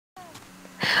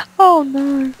Oh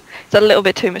no. It's a little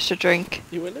bit too much to drink.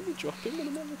 You won't let me drop him when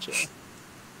I'm on the chair.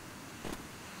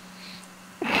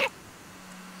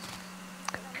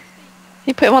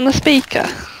 You put him on the speaker.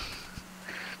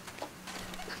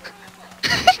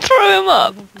 Throw him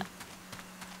up.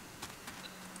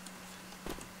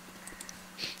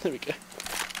 There we go.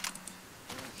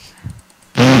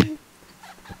 Look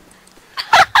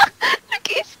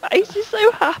at his face, he's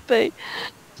so happy.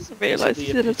 Doesn't realise the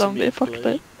he's in a zombie epitome of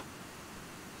glee.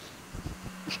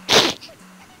 apocalypse.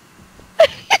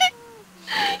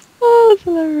 Oh, that's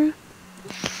hilarious.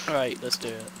 Alright, let's do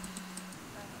it.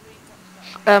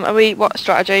 Are we, what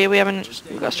strategy? Are we having,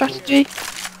 we got a strategy?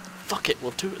 Fuck it,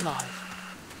 we'll do it live.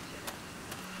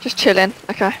 Just chilling,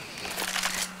 okay.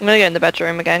 I'm gonna go in the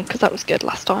bedroom again, because that was good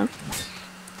last time.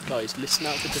 Guys, listen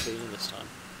out for Davina this time.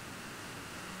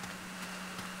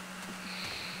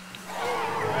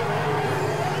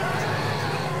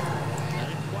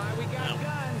 Why we got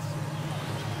guns?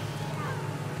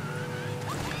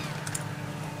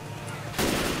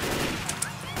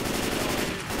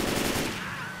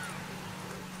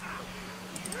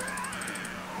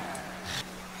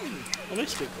 I know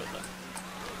Big Brother.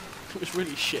 It was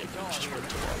really shit, but it was just fun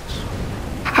to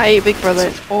watch. Hey, Big Brother,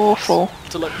 it's awful.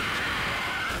 To like,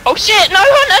 Oh shit, no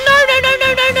Hunter,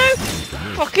 no!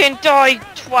 Fucking die,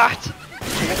 twat. to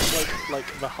watch like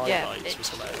the highlights it- was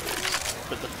hilarious.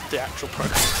 But the actual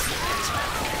program.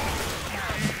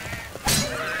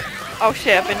 Oh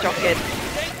shit, I've been jockeyed.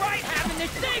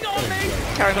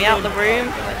 Carry me out the room.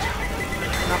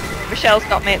 No, Rochelle's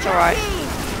got me, it's alright.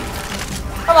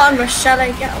 Come on, Rochelle,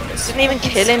 get on this. Didn't even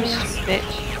kill him, stupid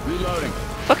bitch. Reloading.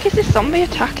 Fuck is this zombie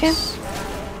attacking?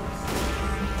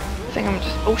 I think I'm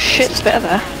just... Oh shit, it's better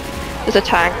there. There's a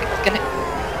tank. It's gonna...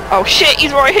 Oh shit,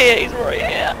 he's right here, he's right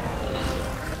here.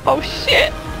 Oh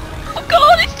shit. Oh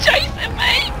god, he's chasing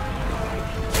me.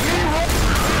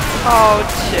 Oh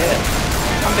shit.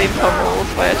 I'm being pummeled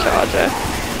by a charger.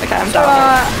 Okay, I'm down.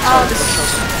 I'll just...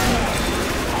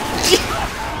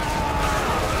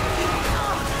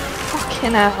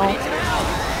 Fucking hell.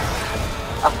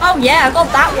 Oh yeah, I got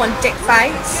that one, dick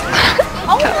face.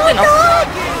 Oh my Captain of god!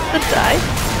 the day.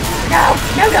 No,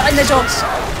 not in the door.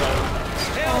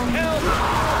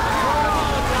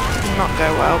 Did not go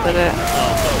well, did it?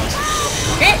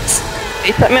 Bitch!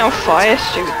 He set me on fire,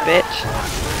 stupid bitch.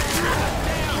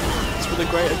 It's for the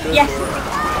greater good. Yeah.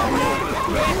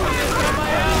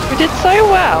 We did so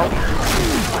well.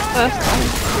 First time.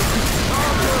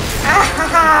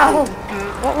 Ow!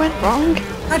 What went wrong?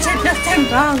 I did nothing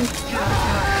wrong.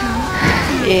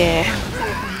 Yeah.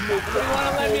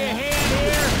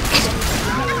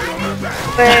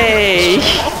 Hey.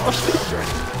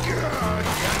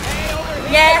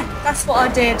 Yeah, that's what I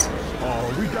did.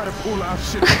 Oh, we gotta pull our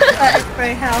shit.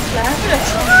 33 health left.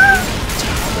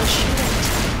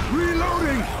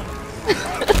 Reloading.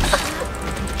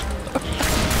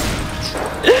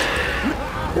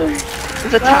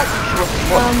 There's a tank.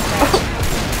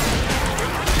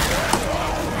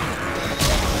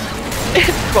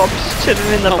 Bob's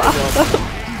chilling in the bathtub.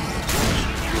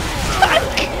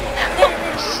 Tank! Oh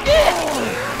shit!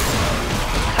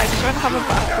 Tank's trying to have a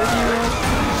bath with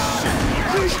you.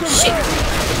 Shit.